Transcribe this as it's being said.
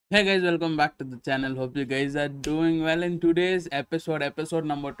Hey guys, welcome back to the channel. Hope you guys are doing well. In today's episode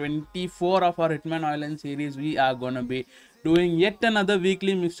number 24 of our Hitman Island series, we are gonna be doing yet another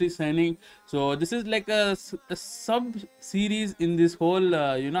weekly mystery signing. So this is like a sub series in this whole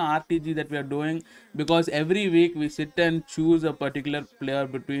RTG that we are doing, because every week we sit and choose a particular player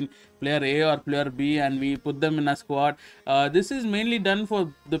between player A or player B and we put them in a squad. This is mainly done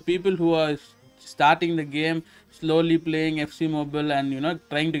for the people who are starting the game, slowly playing FC Mobile, and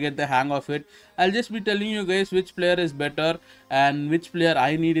trying to get the hang of it. I'll just be telling you guys which player is better and which player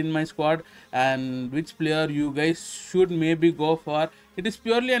I need in my squad and which player you guys should maybe go for. It is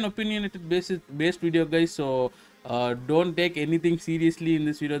purely an opinionated based video, guys, so don't take anything seriously in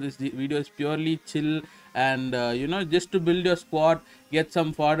this video. This video is purely chill and just to build your squad, get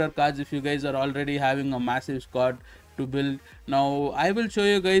some fodder cards if you guys are already having a massive squad to build. Now I will show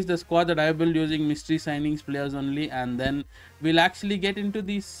you guys the squad that I build using mystery signings players only, and then we'll actually get into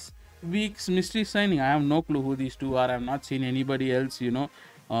this week's mystery signing. I have no clue who these two are. I have not seen anybody else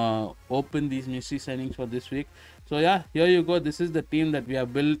open these mystery signings for this week. So yeah, here you go. This is the team that we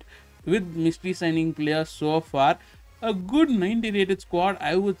have built with mystery signing players so far. A good 90 rated squad,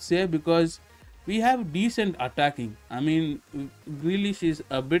 I would say, because we have decent attacking. I mean, Grealish is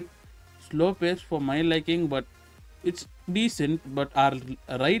a bit slow pace for my liking, but it's decent. But our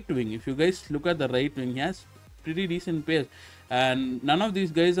right wing, if you guys look at the right wing, he has pretty decent pace, and none of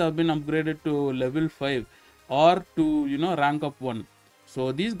these guys have been upgraded to level 5 or to rank up 1.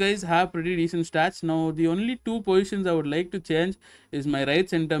 So these guys have pretty decent stats. Now the only two positions I would like to change is my right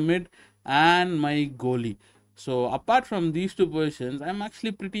center mid and my goalie. So apart from these two positions, I'm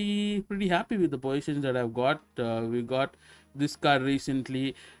actually pretty happy with the positions that I've got. We got this card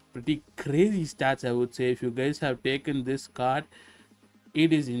recently, pretty crazy stats, I would say. If you guys have taken this card,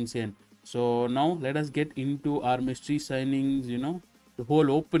 it is insane. So now let us get into our mystery signings, the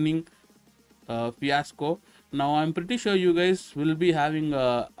whole opening fiasco. Now I'm pretty sure you guys will be having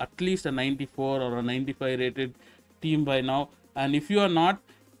at least a 94 or a 95 rated team by now, and if you are not,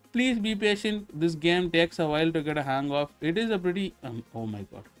 please be patient. This game takes a while to get a hang of. It is a pretty oh my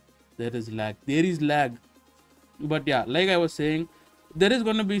god, there is lag. But yeah, like I was saying, there is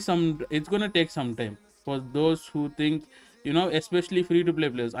going to be it's going to take some time for those who think, especially free to play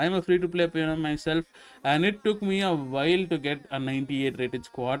players. I'm a free to play player myself, and it took me a while to get a 98 rated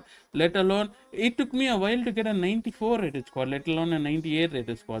squad, let alone it took me a while to get a 94 rated squad, let alone a 98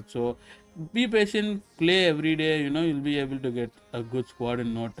 rated squad. So be patient, play every day, you'll be able to get a good squad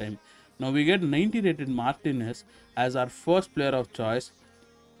in no time. Now we get 90 rated Martinez as our first player of choice.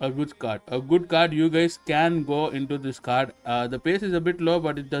 A good card. You guys can go into this card. The pace is a bit low,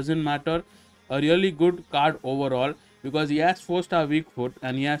 but it doesn't matter. A really good card overall, because he has 4-star weak foot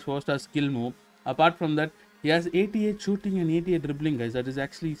and he has 4-star skill move. Apart from that, he has 88 shooting and 88 dribbling, guys. That is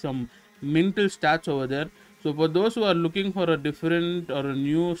actually some mental stats over there. So for those who are looking for a different or a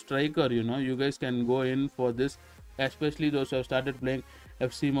new striker, you guys can go in for this, especially those who have started playing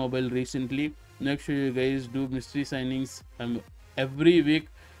FC Mobile recently. Make sure you guys do mystery signings every week.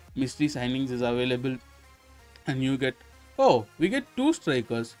 Mystery signings is available, and you get, oh, we get 2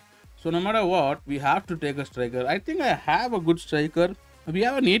 strikers. So no matter what, we have to take a striker. I think I have a good striker. We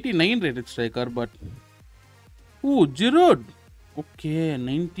have an 89 rated striker, but ooh, Giroud. Okay,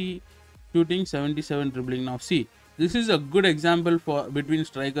 90 shooting, 77 dribbling. Now see, this is a good example for between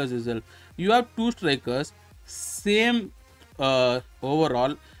strikers as well. You have 2 strikers, same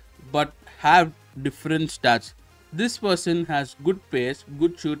overall, but have different stats. This person has good pace,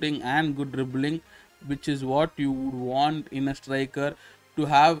 good shooting and good dribbling, which is what you would want in a striker, to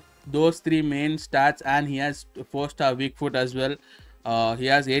have those 3 main stats. And he has 4-star weak foot as well. He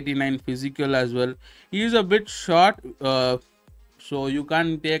has 89 physical as well. He is a bit short, so you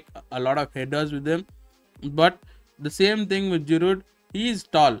can't take a lot of headers with him. But the same thing with Giroud, he is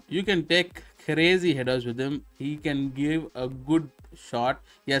tall. You can take crazy headers with him. He can give a good shot.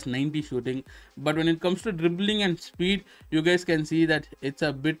 He has 90 shooting, but when it comes to dribbling and speed, you guys can see that it's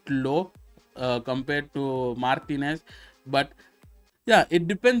a bit low compared to Martinez. But yeah, it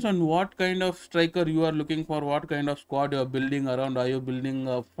depends on what kind of striker you are looking for, what kind of squad you are building around. Are you building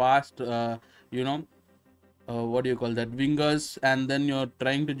a fast what do you call that, wingers, and then you're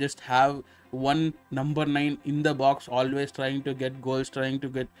trying to just have one number 9 in the box, always trying to get goals, trying to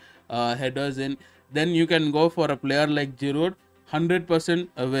get headers in, then you can go for a player like Giroud. 100%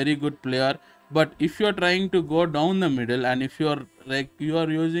 a very good player. But if you're trying to go down the middle, and if you're like you are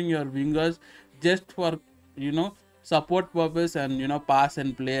using your wingers just for support purpose and pass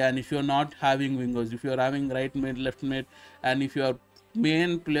and play, and if you're not having wingers, if you're having right mid, left mid, and if your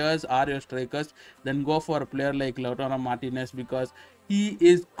main players are your strikers, then go for a player like Lautaro Martinez, because he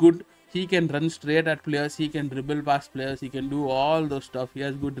is good. He can run straight at players, he can dribble past players, he can do all those stuff. He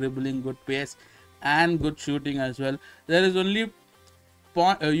has good dribbling, good pace, and good shooting as well. There is only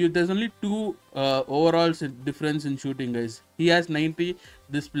there's only two overall difference in shooting, guys. He has 90,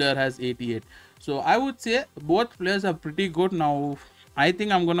 this player has 88. So I would say both players are pretty good. Now I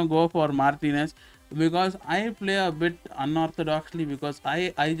think I'm gonna go for Martinez because I play a bit unorthodoxly, because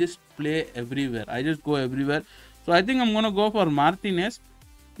I just play everywhere, I just go everywhere. So I think I'm gonna go for Martinez.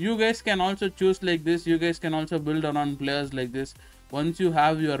 You guys can also choose like this. You guys can also build around players like this. Once you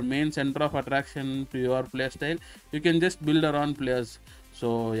have your main center of attraction to your play style, you can just build around players.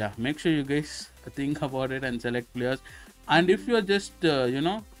 So yeah, make sure you guys think about it and select players. And if you're just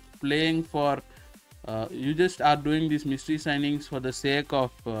playing for you just are doing these mystery signings for the sake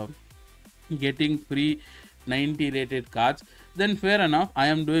of getting free 90 rated cards, then fair enough, I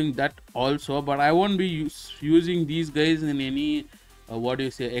am doing that also. But I won't be using these guys in any what do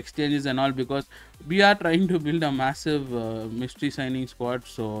you say, exchanges and all, because we are trying to build a massive mystery signing squad.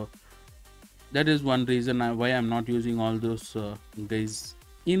 So that is one reason why I'm not using all those guys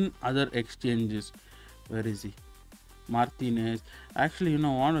in other exchanges. Where is he? Martinez. Actually, you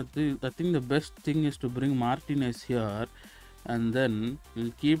know what, I think the best thing is to bring Martinez here, and then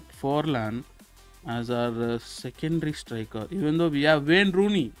we'll keep Forlan as our secondary striker. Even though we have Wayne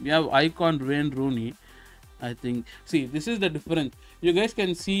Rooney, we have icon Wayne Rooney, I think. See, this is the difference. You guys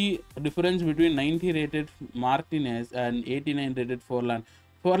can see a difference between 90 rated Martinez and 89 rated Forlan.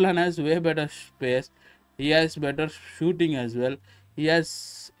 Forlan has way better pace. He has better shooting as well. He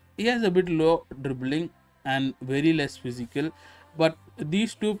has a bit low dribbling and very less physical. But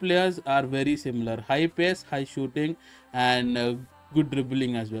these two players are very similar. High pace, high shooting, and good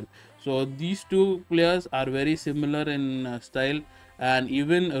dribbling as well. So these two players are very similar in style. And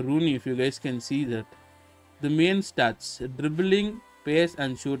even Rooney, if you guys can see that, the main stats, dribbling, pace,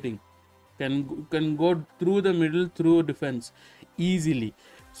 and shooting, can go through the middle, through defense easily.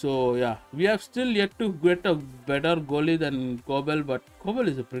 So yeah, we have still yet to get a better goalie than Kobel, but Kobel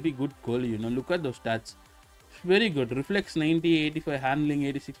is a pretty good goalie. Look at those stats. Very good. Reflex 90, 85 handling,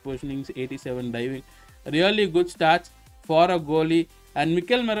 86 positioning, 87 diving. Really good stats for a goalie. And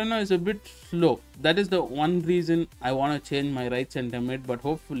Mikel Merino is a bit slow. That is the one reason I want to change my right center mid. But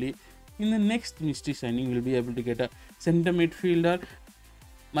hopefully in the next mystery signing we'll be able to get a center midfielder.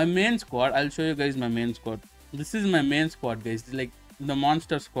 My main squad, I'll show you guys my main squad. This is my main squad, guys. It's like the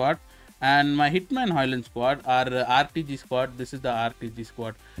monster squad. And my Hitman HOJLUND squad, our RTG squad. This is the RTG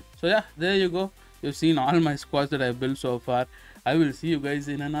squad. So yeah, there you go. You've seen all my squads that I've built so far. I will see you guys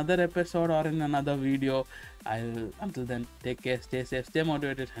in another episode or in another video. Until then, take care, stay safe, stay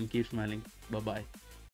motivated, and keep smiling. Bye bye.